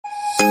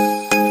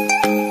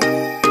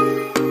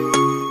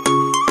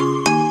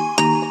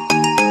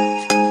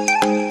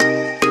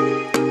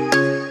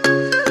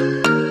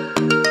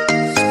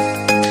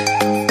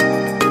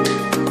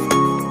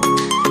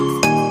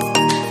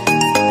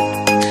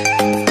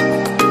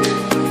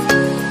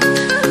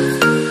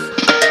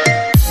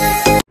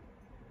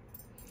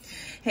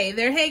Hey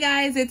there, hey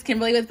guys, it's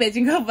Kimberly with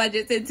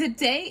KimmiesBudgets, and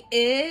today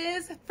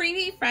is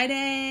Freebie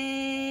Friday.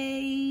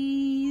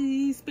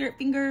 Spirit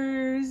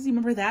Fingers, you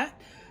remember that?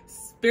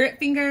 Spirit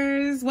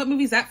Fingers, what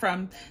movie is that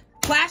from?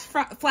 Flash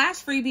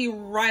freebie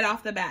right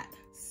off the bat.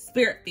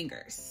 Spirit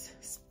Fingers,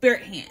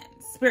 Spirit Hands,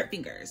 Spirit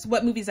Fingers.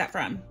 What movie is that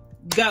from?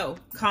 Go,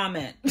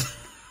 comment.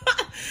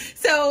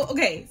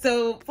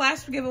 So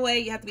flash giveaway,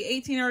 you have to be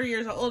 18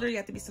 years or older, you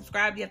have to be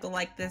subscribed, you have to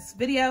like this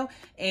video,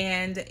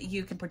 and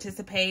you can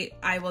participate.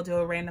 I will do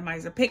a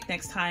randomizer pick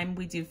next time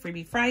we do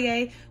Freebie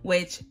Fri-Yay,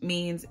 which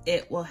means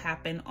it will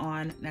happen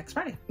on next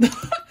Friday.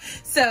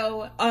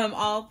 So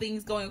all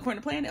things going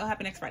according to plan, it'll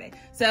happen next Friday.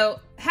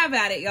 So have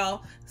at it,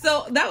 y'all.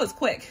 So that was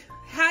quick.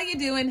 How you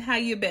doing? How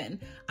you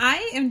been?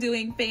 I am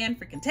doing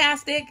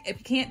fan-freaking-tastic, if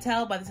you can't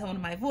tell by the tone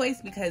of my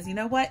voice, because you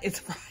know what? It's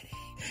Friday.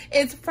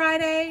 It's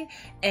Friday,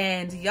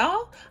 and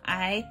y'all,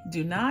 I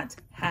do not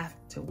have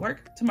to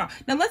work tomorrow.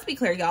 Now, let's be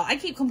clear, y'all. I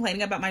keep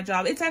complaining about my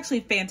job. It's actually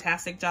a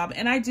fantastic job,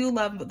 and I do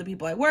love the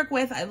people I work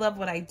with. I love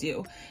what I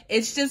do.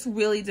 It's just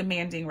really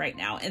demanding right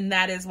now, and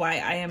that is why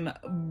I am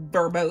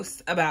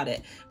verbose about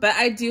it. But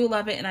I do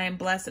love it, and I am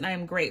blessed, and I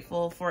am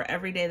grateful for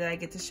every day that I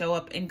get to show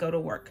up and go to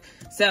work.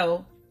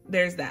 So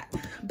there's that.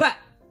 But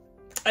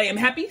I am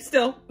happy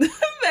still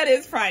that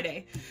it's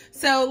Friday.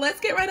 So let's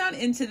get right on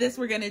into this.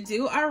 We're going to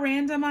do our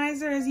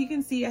randomizer. As you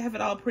can see, I have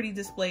it all pretty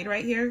displayed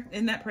right here.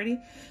 Isn't that pretty?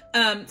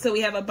 So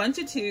we have a bunch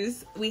of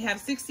twos. We have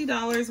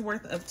 $60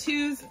 worth of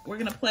twos we're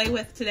going to play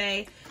with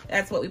today.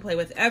 That's what we play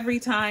with every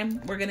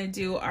time. We're going to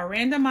do our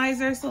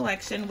randomizer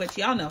selection, which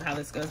y'all know how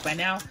this goes by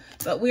now.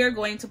 But we are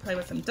going to play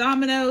with some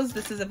dominoes.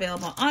 This is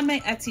available on my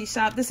Etsy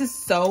shop. This is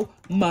so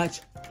much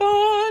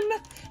fun.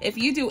 If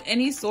you do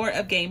any sort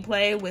of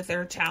gameplay with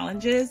their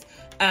challenges,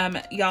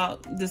 y'all,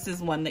 this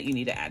is one that you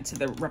need to add to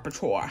the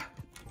repertoire.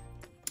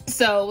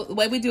 So the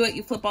way we do it,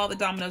 you flip all the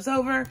dominoes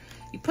over,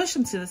 you push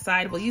them to the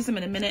side. We'll use them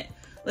in a minute.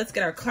 Let's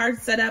get our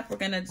cards set up. We're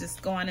gonna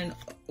just go on and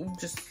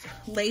just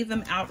lay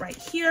them out right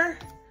here.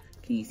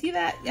 Can you see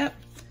that? Yep.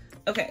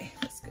 Okay,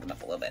 let's give it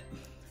up a little bit.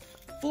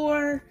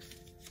 4,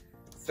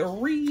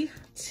 3,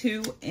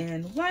 2,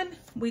 and 1.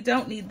 We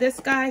don't need this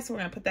guy, so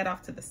we're gonna put that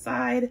off to the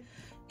side.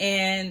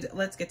 And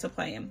let's get to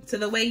playing. So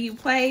the way you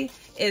play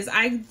is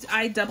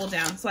I double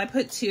down. So I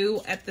put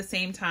 2 at the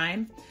same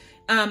time.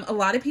 A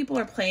lot of people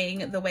are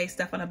playing the way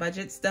Steph on a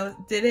Budget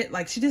did it.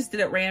 Like, she just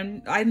did it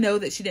random. I know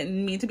that she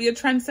didn't mean to be a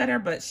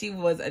trendsetter, but she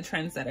was a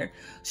trendsetter.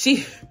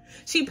 She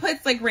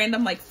puts like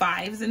random like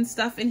 5s and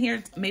stuff in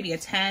here, maybe a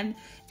 10.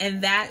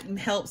 And that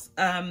helps,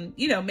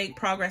 you know, make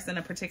progress in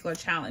a particular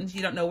challenge.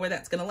 You don't know where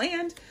that's going to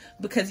land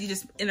because you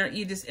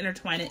just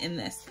intertwine it in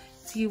this.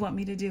 So you want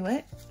me to do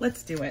it?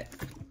 Let's do it.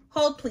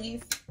 Hold,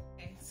 please.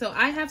 Okay, so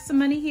I have some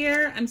money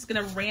here. I'm just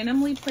gonna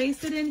randomly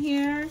place it in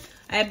here.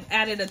 I've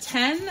added a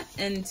 10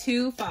 and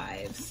 2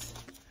 5s.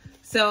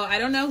 So I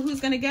don't know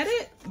who's gonna get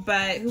it,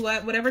 but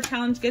whatever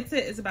challenge gets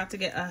it is about to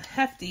get a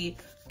hefty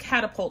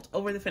catapult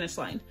over the finish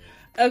line.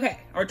 Okay,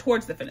 or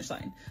towards the finish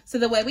line. So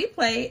the way we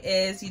play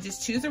is you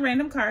just choose a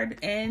random card,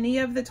 any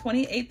of the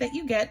 28 that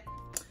you get,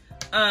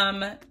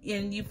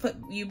 and you put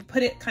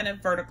it kind of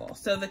vertical.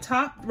 So the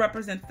top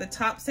represents the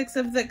top 6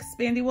 of the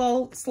expandy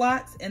wall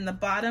slots, and the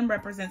bottom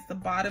represents the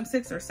bottom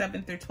 6 or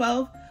 7 through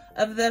 12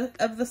 of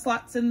the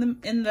slots in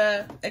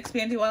the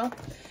expandy wall,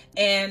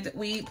 and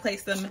we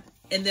place them,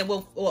 and then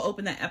we'll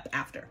open that up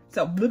after.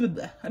 So blah, blah,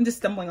 blah. I'm just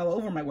stumbling all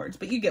over my words,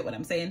 but you get what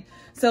I'm saying.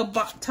 So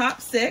top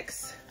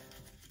 6.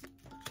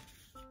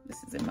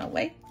 This is in my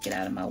way. Get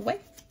out of my way,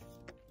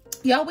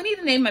 y'all. We need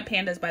to name my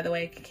pandas, by the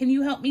way. Can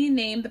you help me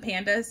name the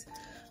pandas?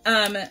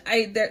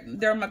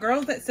 They're my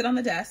girls that sit on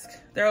the desk.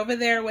 They're over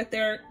there with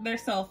their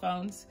cell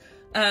phones,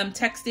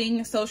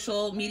 texting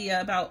social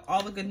media about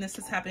all the goodness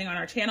that's happening on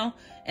our channel.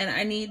 And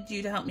I need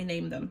you to help me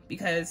name them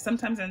because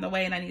sometimes they're in the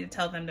way and I need to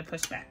tell them to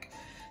push back.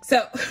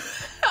 So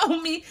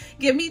help me,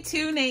 give me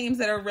 2 names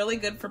that are really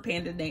good for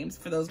panda names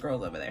for those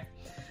girls over there.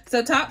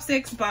 So top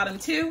 6, bottom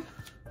 2.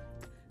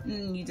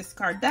 You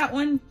discard that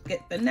one,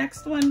 get the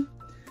next one.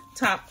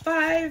 Top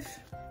 5,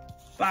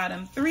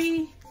 bottom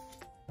 3.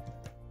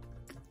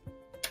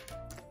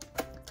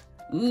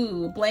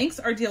 Ooh, blanks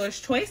are dealer's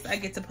choice. I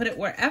get to put it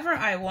wherever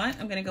I want.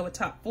 I'm gonna go with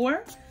top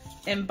 4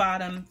 and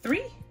bottom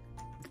 3.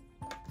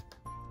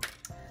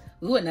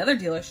 Ooh, another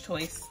dealer's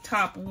choice.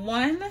 Top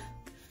 1.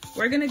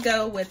 We're gonna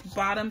go with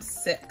bottom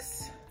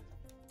 6.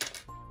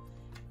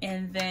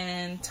 And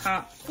then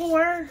top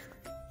 4,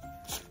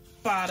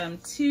 bottom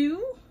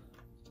 2.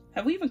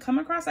 Have we even come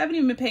across? I haven't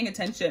even been paying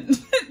attention.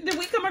 Did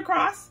we come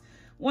across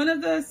one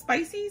of the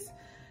spicies?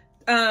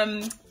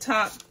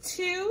 Top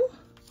 2.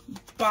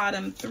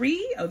 Bottom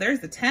 3. Oh, there's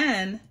the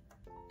 10.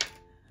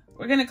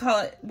 We're gonna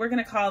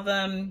call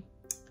them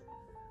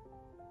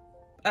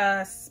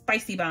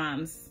spicy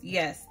bombs.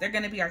 Yes, they're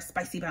gonna be our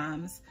spicy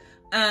bombs.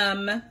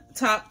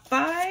 Top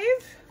 5,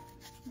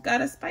 got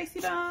a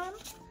spicy bomb.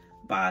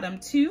 Bottom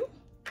 2,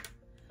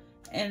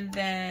 and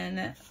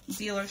then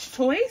dealer's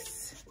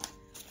choice,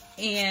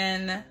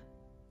 and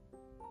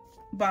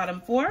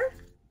bottom 4.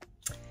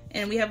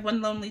 And we have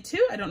one lonely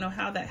 2. I don't know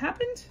how that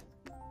happened,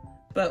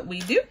 but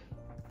we do.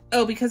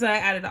 Oh, because I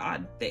added an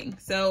odd thing.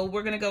 So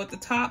we're gonna go with the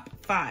top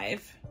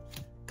 5.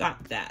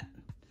 Got that.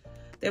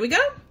 There we go.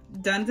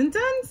 Duns and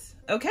duns.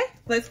 Okay,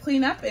 let's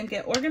clean up and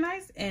get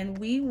organized, and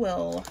we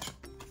will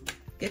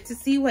get to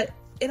see what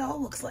it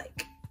all looks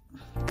like.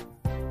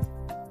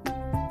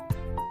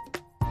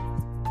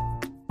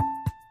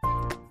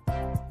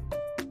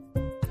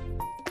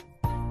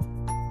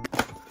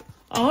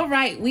 All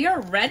right, we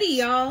are ready,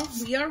 y'all.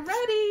 We are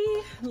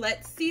ready.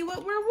 Let's see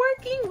what we're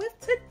working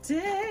with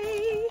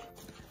today.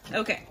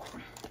 Okay,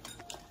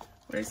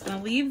 we're just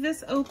gonna leave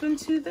this open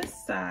to the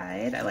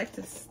side. I like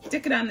to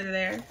stick it under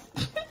there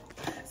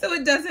so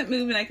it doesn't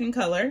move and I can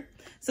color.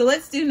 So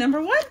let's do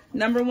number 1.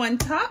 Number 1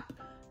 top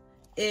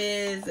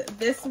is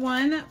this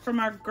one from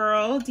our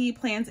girl, D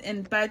Plans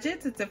and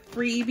Budgets. It's a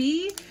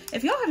freebie.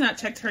 If y'all have not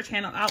checked her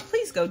channel out,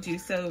 please go do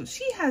so.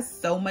 She has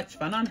so much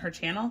fun on her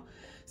channel.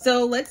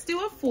 So let's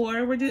do a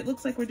 4. It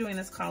looks like we're doing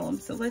this column.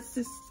 So let's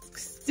just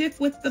stick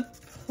with the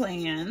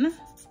plan,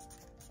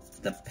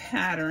 the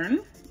pattern.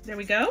 There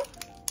we go.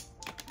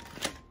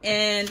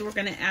 And we're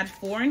gonna add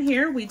 4 in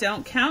here. We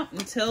don't count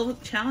until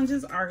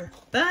challenges are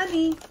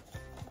funny.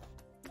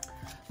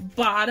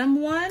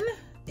 Bottom one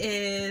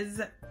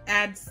is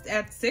add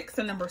 6,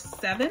 so number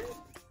 7.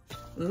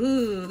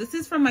 Ooh, this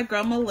is from my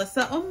girl,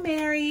 Melissa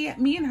O'Mary.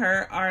 Me and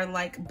her are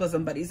like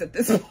bosom buddies at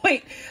this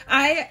point.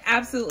 I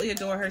absolutely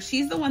adore her.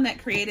 She's the one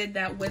that created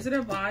that Wizard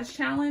of Oz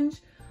challenge.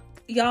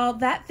 Y'all,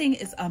 that thing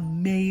is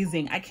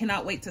amazing. I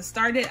cannot wait to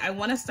start it. I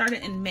want to start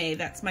it in May.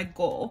 That's my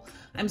goal.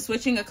 I'm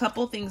switching a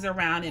couple things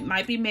around. It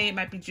might be May, it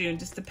might be June,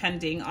 just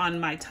depending on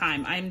my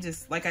time. I'm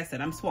just, like I said,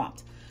 I'm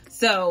swamped.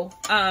 So,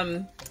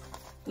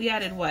 we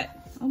added what?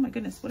 Oh my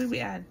goodness, what did we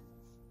add?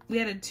 We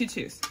added 2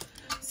 2s.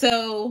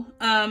 So,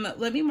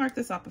 let me mark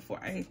this off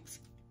before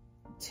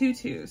 2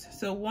 2s.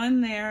 So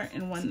 1 there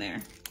and 1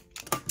 there.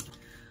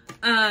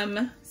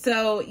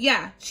 So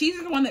yeah,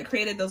 she's the one that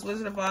created those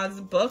Wizard of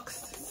Oz books,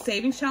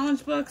 savings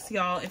challenge books.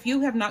 Y'all, if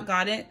you have not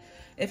gotten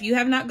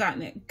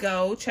it,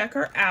 go check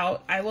her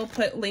out. I will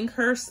link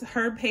her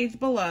page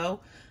below,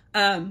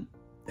 her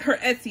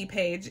Etsy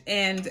page,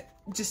 and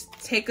just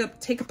take a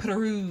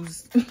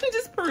peruse.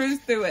 Just peruse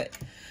through it.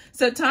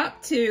 So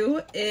top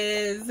 2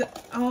 is,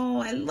 oh,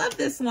 I love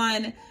this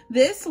one.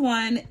 This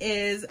one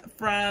is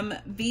from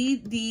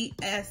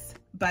VDS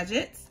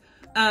Budgets.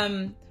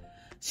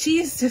 She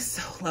is just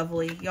so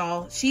lovely,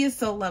 y'all. She is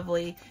so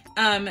lovely.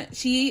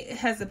 She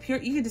has you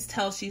can just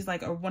tell she's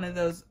like one of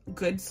those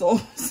good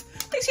souls.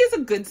 Like, she has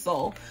a good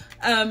soul.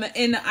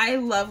 And I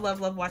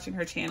love watching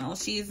her channel.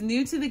 She's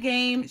new to the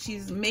game.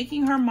 She's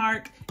making her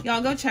mark.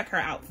 Y'all go check her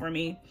out for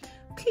me,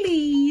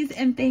 please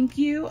and thank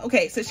you.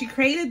 Okay, so she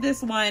created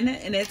this one,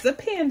 and it's a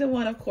panda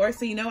one, of course,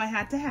 so you know I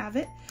had to have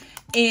it.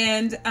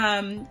 And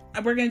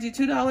we're gonna do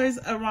 $2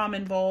 a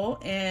ramen bowl,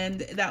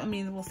 and that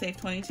means we'll save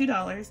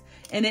 $22.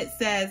 And it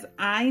says,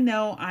 I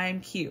know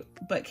I'm cute,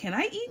 but can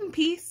I eat in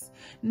peace?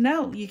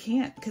 No, you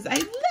can't, because I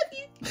love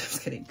you.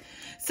 Just kidding.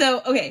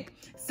 So okay,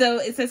 so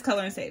it says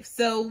color and save.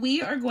 So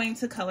we are going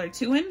to color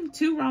 2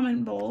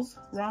 ramen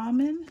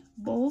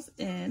bowls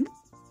in.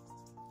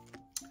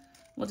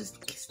 We'll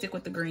just stick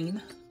with the green.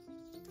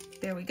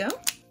 There we go.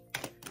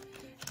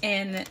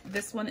 And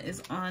this one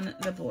is on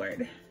the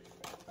board.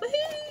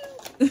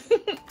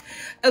 Woohoo!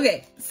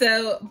 Okay,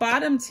 so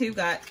bottom 2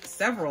 got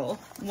several.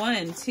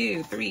 1,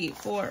 2, 3,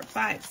 4,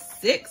 5,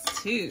 6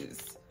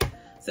 2s.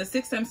 So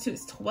 6 times 2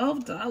 is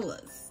 $12.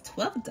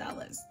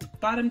 $12.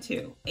 Bottom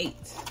 2, 8.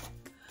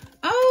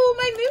 Oh,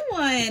 my new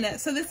one.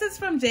 So this is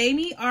from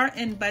Jamie Art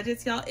and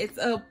Budgets, y'all. It's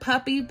a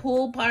puppy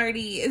pool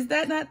party. Is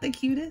that not the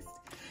cutest?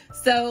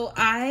 So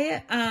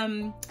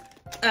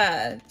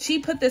she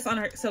put this on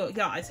her. So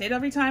y'all, I say it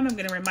every time. I'm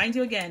going to remind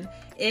you again.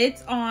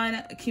 It's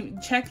on,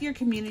 check your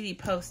community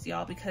post,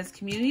 y'all, because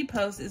community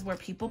post is where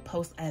people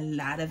post a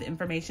lot of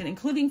information,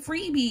 including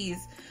freebies.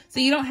 So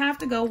you don't have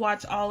to go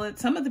watch all of it.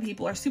 Some of the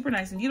people are super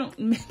nice and they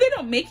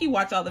don't make you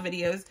watch all the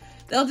videos.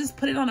 They'll just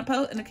put it on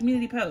a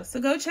community post.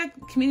 So go check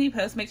community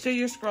posts. Make sure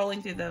you're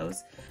scrolling through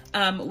those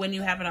when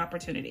you have an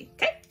opportunity.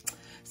 Okay.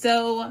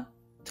 So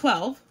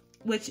 12.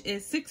 Which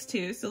is 6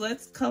 2s. So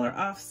let's color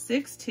off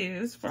 6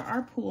 2s for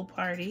our pool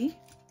party.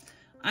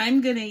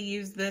 I'm gonna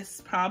use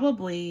this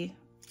probably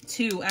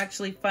to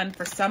actually fun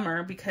for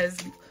summer, because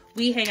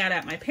we hang out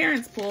at my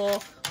parents'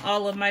 pool.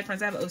 All of my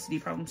friends, I have an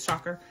OCD problem,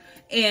 shocker.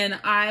 And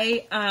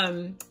I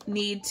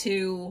need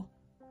to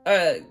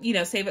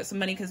save up some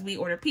money, because we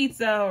order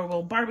pizza, or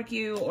we'll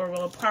barbecue, or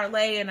we'll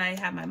parlay, and I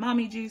have my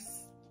mommy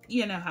juice.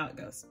 You know how it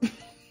goes.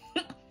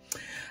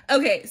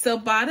 Okay, so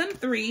bottom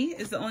 3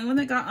 is the only one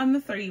that got on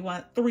the 3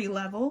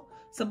 level.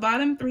 So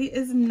bottom 3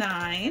 is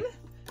 9.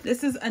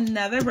 This is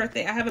another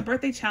birthday. I have a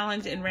birthday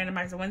challenge in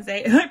Randomizer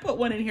Wednesday, and I put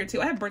one in here too.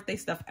 I have birthday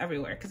stuff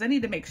everywhere because I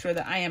need to make sure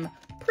that I am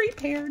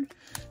prepared.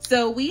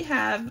 So we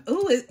have,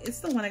 oh, it's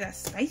the one that got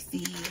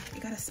spicy.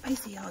 It got a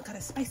spicy, y'all. It got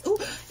a spicy. Oh,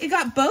 it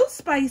got both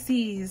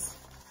spicies.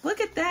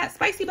 Look at that,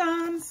 spicy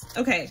bombs.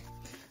 Okay,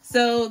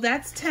 so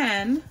that's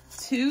 10,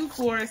 2,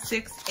 4,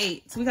 6,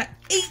 8. So we got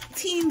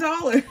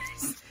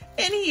 $18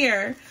 in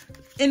here,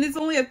 and it's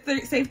only a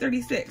save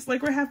 36.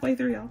 Like, we're halfway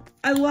through, y'all.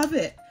 I love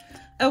it.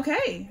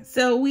 Okay,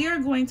 so we are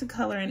going to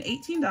color in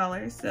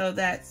 $18. So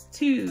that's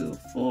 2,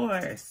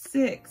 4,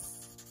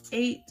 6,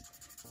 8,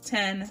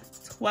 10,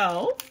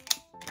 12.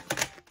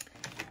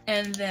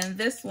 And then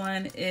this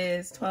one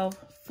is 12,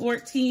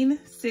 14,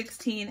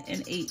 16,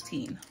 and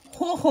 18.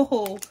 Ho, ho,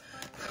 ho.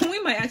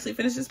 We might actually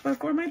finish this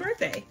before my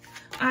birthday.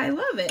 I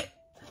love it.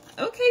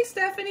 Okay,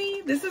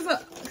 Stephanie, this is a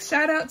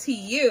shout out to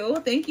you.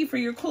 Thank you for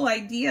your cool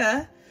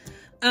idea.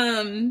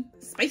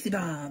 Spicy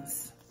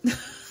bombs.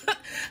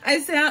 I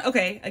sound,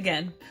 okay,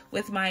 again,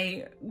 with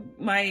my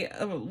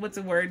what's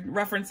the word,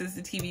 references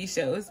to TV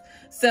shows.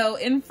 So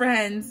in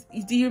Friends,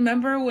 do you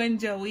remember when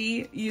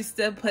Joey used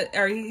to put,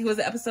 or he was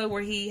an episode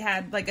where he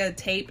had like a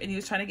tape and he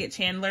was trying to get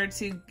Chandler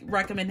to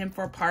recommend him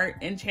for a part,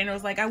 and Chandler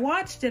was like, I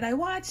watched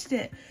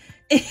it.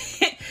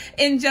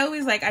 And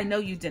Joey's like, I know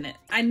you didn't.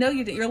 I know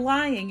you didn't. You're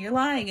lying.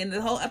 And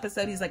the whole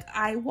episode, he's like,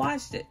 I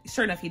watched it.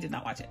 Sure enough, he did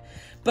not watch it.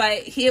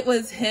 But it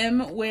was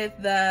him with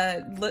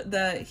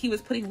he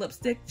was putting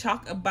lipstick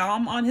chalk, a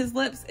bomb on his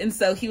lips. And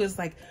so he was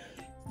like,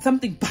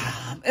 something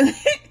bomb.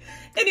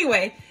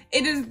 Anyway,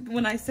 it is,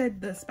 when I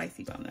said the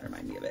spicy bomb, that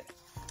reminded me of it.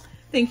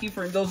 Thank you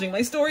for indulging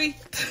my story.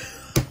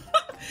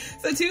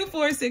 So 2,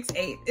 4, 6,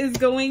 8 is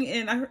going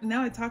in.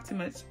 Now I talk too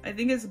much. I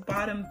think it's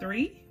bottom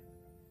 3.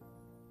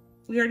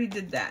 We already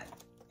did that.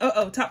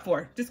 Oh, top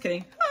 4. Just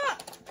kidding.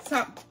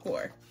 Top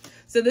 4.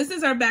 So this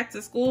is our back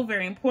to school.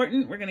 Very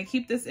important. We're going to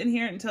keep this in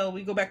here until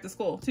we go back to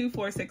school. 2,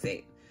 4, 6,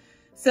 8.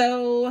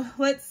 So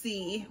let's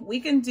see.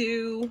 We can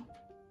do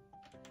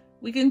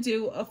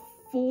a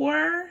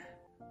 4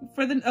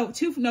 for the,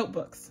 2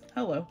 notebooks.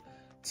 Hello.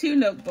 2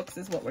 notebooks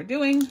is what we're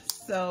doing.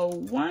 So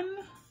 1.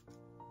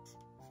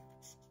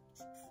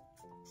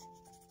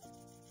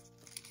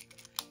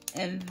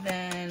 And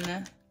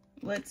then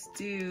let's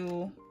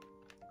do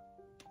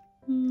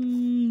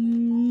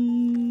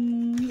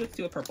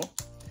a purple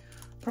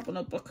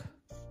notebook.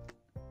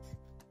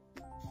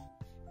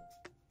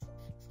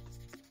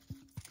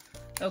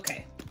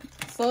 Okay,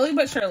 slowly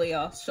but surely,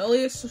 y'all.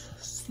 Slowly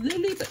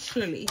but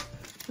surely,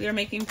 we are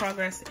making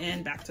progress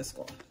in back to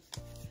school.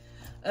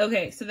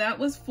 Okay, so that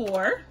was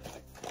 4.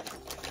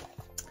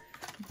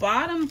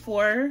 Bottom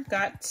 4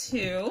 got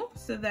 2,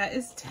 so that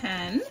is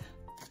 10.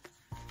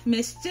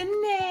 Miss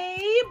Janae,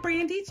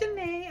 Brandy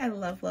Janae. I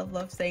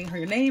love saying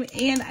her name,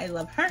 and I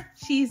love her.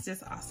 She's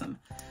just awesome.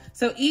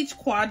 So each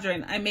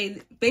quadrant, I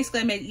made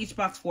each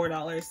box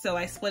 $4. So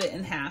I split it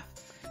in half.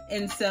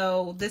 And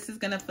so this is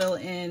gonna fill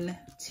in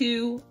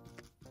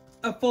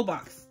a full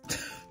box.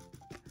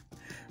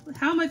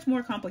 How much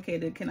more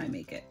complicated can I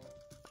make it?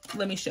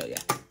 Let me show you.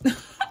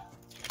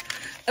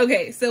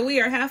 Okay, so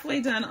we are halfway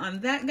done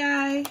on that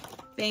guy.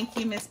 Thank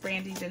you, Miss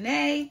Brandy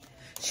Janae.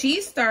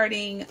 She's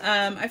starting,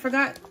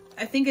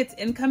 I think it's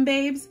Income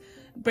Babes.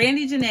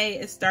 Brandy Janae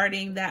is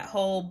starting that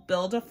whole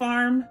build a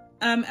farm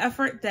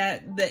effort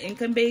that the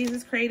Income Babes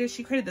has created.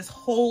 She created this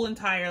whole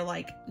entire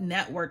like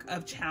network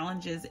of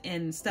challenges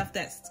and stuff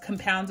that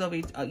compounds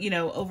over,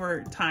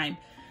 over time.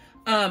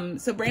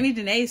 So Brandy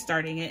Janae is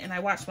starting it, and I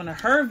watched one of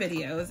her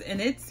videos,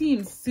 and it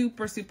seems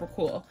super, super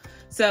cool.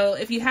 So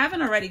if you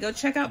haven't already, go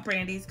check out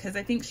Brandy's, because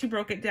I think she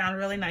broke it down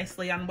really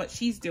nicely on what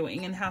she's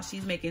doing and how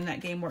she's making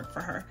that game work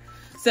for her.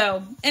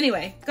 So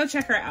anyway, go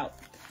check her out.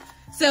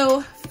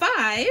 So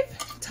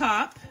 5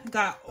 top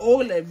got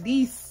all of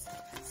these.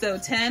 So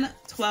 10,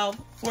 12,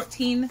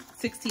 14,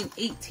 16,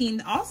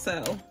 18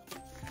 also.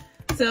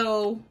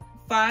 So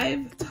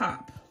 5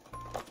 top.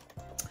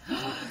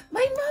 My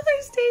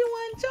Mother's Day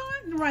one,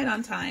 John. Right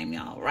on time,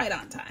 y'all. Right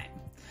on time.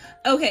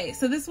 Okay,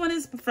 so this one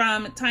is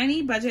from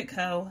Tiny Budget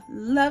Co.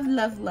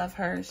 Love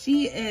her.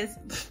 She is,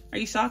 are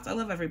you shocked? I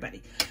love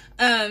everybody.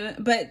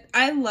 But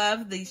I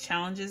love these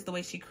challenges, the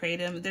way she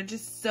created them. They're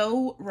just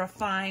so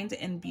refined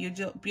and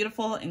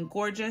beautiful and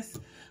gorgeous.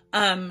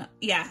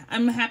 Yeah,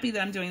 I'm happy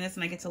that I'm doing this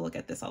and I get to look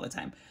at this all the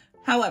time.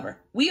 However,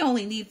 we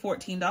only need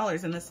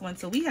 $14 in this one,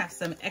 so we have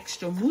some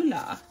extra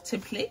moolah to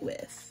play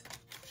with.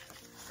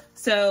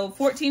 So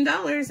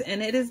 $14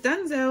 and it is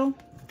donezo.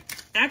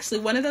 Actually,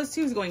 one of those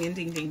 2 is going in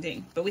ding, ding,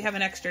 ding, but we have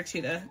an extra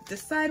 2 to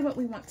decide what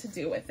we want to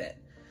do with it.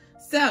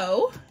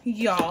 So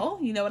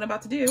y'all, you know what I'm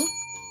about to do.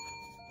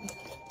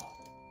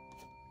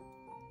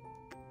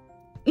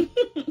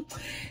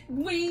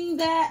 Ring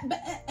that.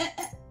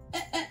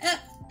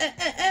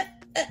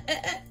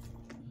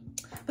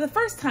 The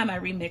first time I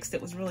remixed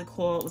it was really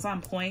cool. It was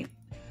on point,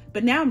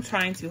 but now I'm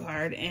trying too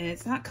hard and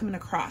it's not coming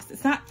across.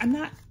 I'm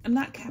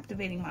not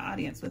captivating my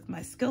audience with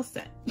my skill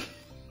set.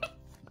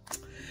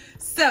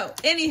 So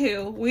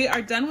anywho, we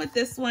are done with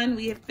this one.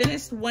 We have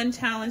finished one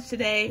challenge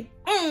today.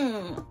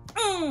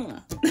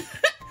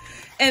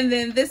 And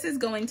then this is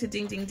going to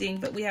ding, ding, ding,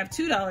 but we have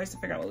 $2 to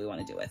figure out what we want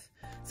to do with.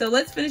 So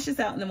let's finish this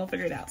out and then we'll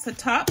figure it out. So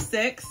top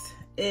 6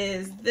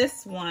 is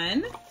this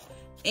one.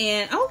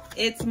 And oh,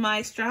 it's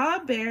my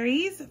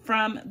strawberries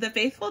from the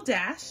Faithful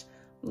Dash.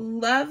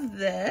 Love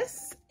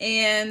this.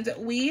 And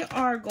we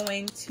are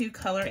going to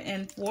color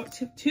in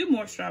 2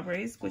 more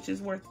strawberries, which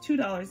is worth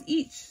 $2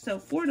 each. So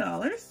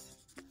 $4.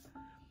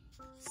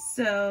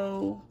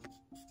 So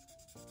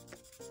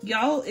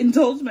y'all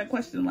indulged my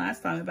question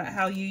last time about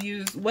how you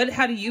use,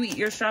 how do you eat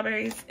your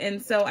strawberries?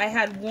 And so I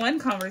had one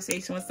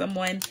conversation with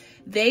someone,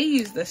 they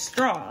use the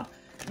straw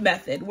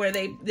method where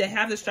they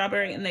have the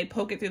strawberry and they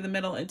poke it through the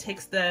middle and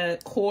takes the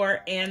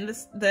core and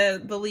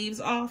the leaves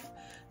off.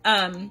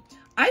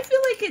 I feel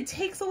like it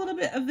takes a little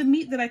bit of the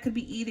meat that I could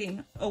be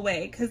eating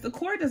away because the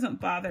core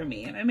doesn't bother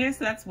me. And I guess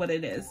that's what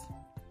it is.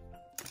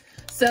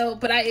 So,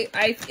 but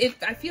I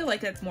feel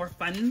like that's more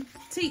fun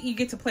to eat. You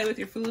get to play with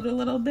your food a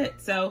little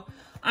bit. So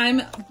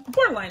I'm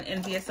borderline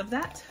envious of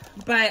that,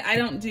 but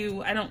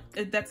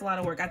that's a lot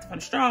of work. I have to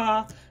find a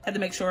straw, have to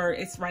make sure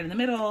it's right in the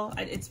middle.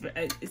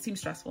 It seems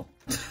stressful.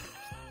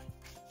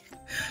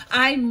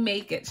 I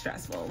make it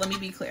stressful. Let me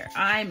be clear.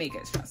 I make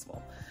it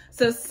stressful.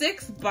 So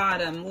 6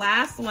 bottom,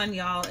 last one,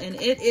 y'all, and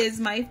it is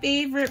my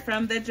favorite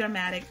from the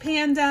Dramatic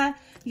Panda.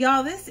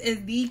 Y'all, this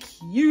is the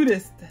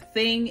cutest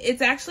thing.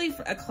 It's actually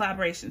a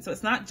collaboration, so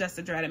it's not just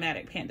a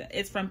Dramatic Panda.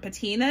 It's from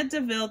Patina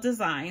DeVille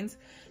Designs.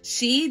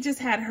 She just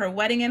had her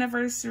wedding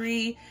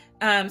anniversary,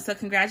 so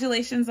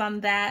congratulations on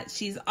that.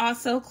 She's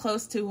also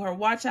close to her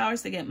watch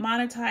hours to get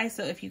monetized,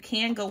 so if you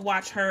can, go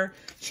watch her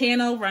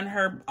channel, run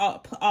her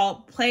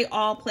play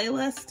all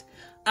playlist.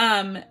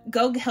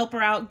 Go help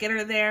her out, get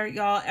her there,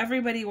 y'all.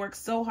 Everybody works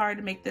so hard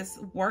to make this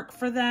work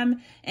for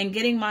them, and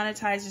getting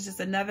monetized is just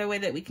another way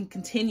that we can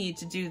continue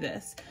to do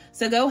this.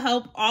 So go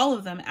help all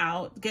of them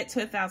out, get to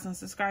 1,000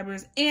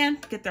 subscribers,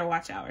 and get their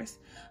watch hours.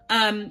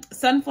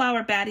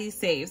 Sunflower Baddie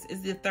Saves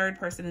is the 3rd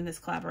person in this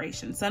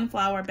collaboration.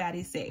 Sunflower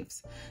Baddie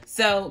Saves.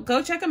 So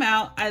go check them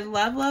out. I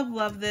love, love,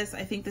 love this.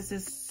 I think this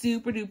is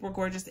super duper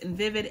gorgeous and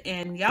vivid,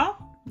 and y'all,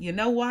 you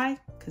know why?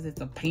 Because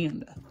it's a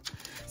panda.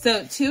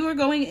 So 2 are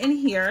going in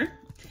here.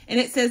 And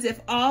it says, if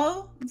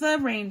all the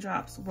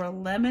raindrops were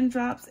lemon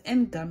drops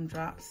and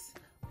gumdrops,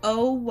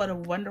 oh, what a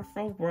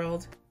wonderful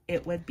world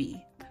it would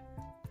be.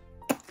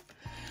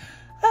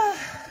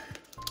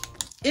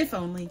 If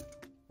only.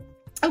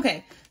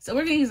 Okay, so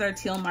we're going to use our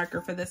teal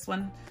marker for this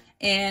one.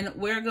 And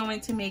we're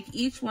going to make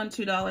each one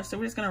 $2. So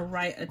we're just going to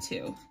write a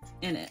 2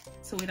 in it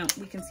so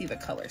we can see the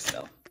color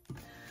still.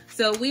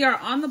 So we are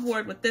on the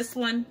board with this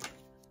one.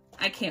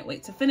 I can't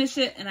wait to finish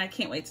it, and I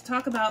can't wait to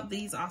talk about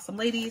these awesome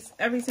ladies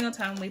every single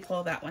time we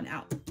pull that one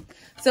out.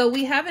 So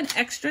we have an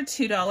extra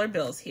 $2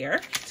 bills here,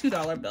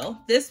 $2 bill.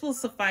 This will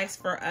suffice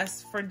for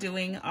us for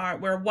doing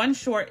we're 1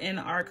 short in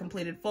our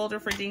completed folder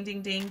for Ding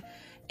Ding Ding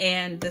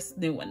and this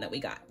new one that we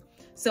got.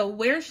 So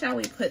where shall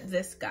we put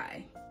this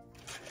guy?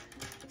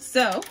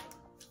 So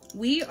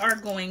we are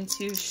going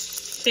to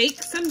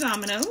shake some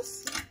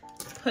dominoes,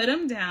 put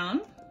them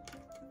down.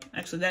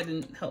 Actually, that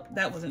didn't help.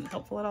 That wasn't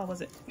helpful at all, was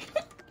it?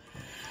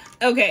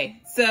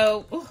 Okay,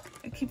 so,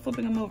 I keep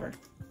flipping them over.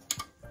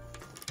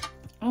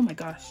 Oh my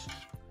gosh.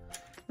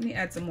 Let me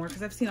add some more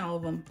because I've seen all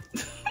of them.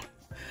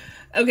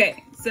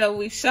 Okay, so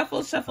we've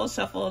shuffled, shuffled,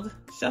 shuffled,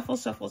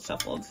 shuffled, shuffled,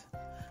 shuffled.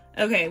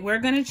 Okay, we're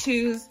going to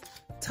choose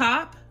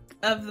top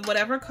of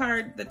whatever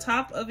card, the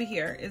top over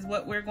here is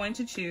what we're going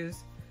to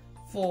choose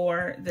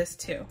for this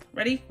 2.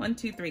 Ready? 1,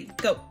 2, 3,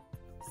 go.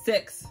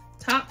 6,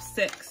 top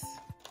 6.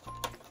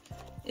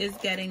 Is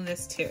getting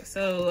this too.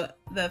 So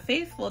the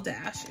Faithful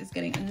Dash is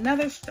getting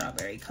another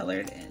strawberry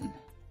colored in.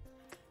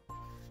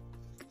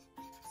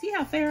 See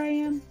how fair I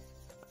am?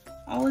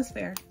 All is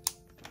fair.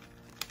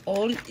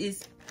 All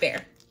is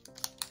fair.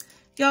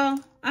 Y'all,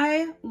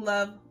 I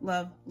love,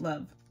 love,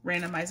 love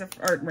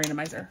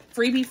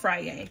Freebie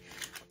Fri-Yay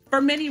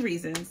for many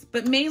reasons,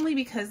 but mainly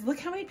because look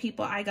how many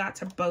people I got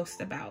to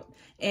boast about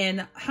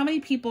and how many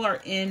people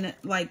are in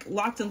like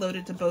locked and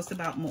loaded to boast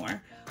about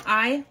more.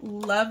 I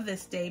love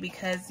this day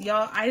because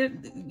y'all,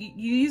 you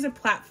use a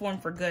platform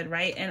for good,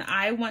 right? And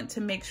I want to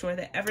make sure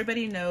that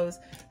everybody knows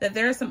that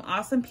there are some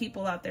awesome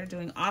people out there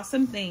doing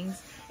awesome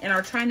things and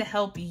are trying to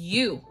help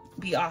you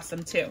be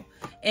awesome too.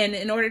 And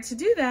in order to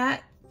do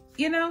that,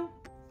 you know,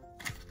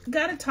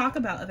 gotta talk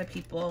about other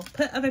people,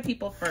 put other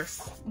people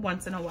first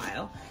once in a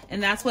while.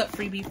 And that's what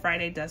Freebie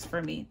Friday does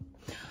for me.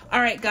 All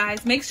right,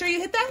 guys, make sure you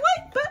hit that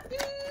like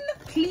button,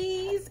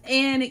 please.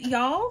 And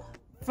y'all,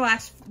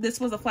 this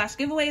was a flash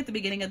giveaway at the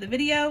beginning of the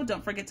video.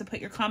 Don't forget to put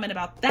your comment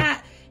about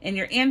that and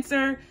your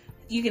answer.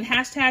 You can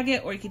hashtag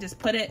it or you can just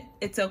put it.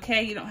 It's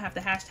okay. You don't have to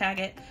hashtag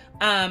it.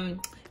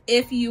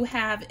 If you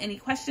have any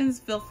questions,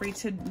 feel free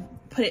to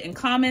put it in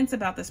comments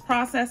about this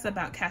process,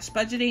 about cash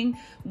budgeting,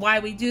 why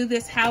we do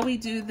this, how we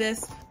do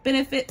this,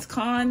 benefits,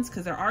 cons,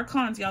 because there are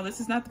cons, y'all. This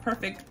is not the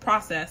perfect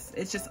process.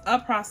 It's just a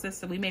process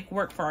that we make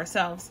work for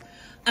ourselves.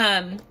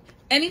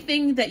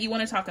 Anything that you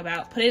want to talk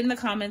about, put it in the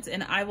comments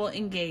and I will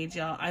engage,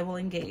 y'all. I will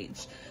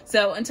engage.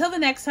 So until the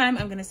next time,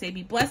 I'm going to say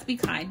be blessed, be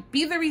kind,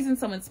 be the reason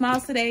someone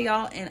smiles today,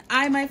 y'all. And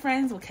I, my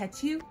friends, will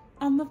catch you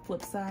on the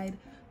flip side.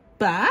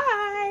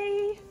 Bye.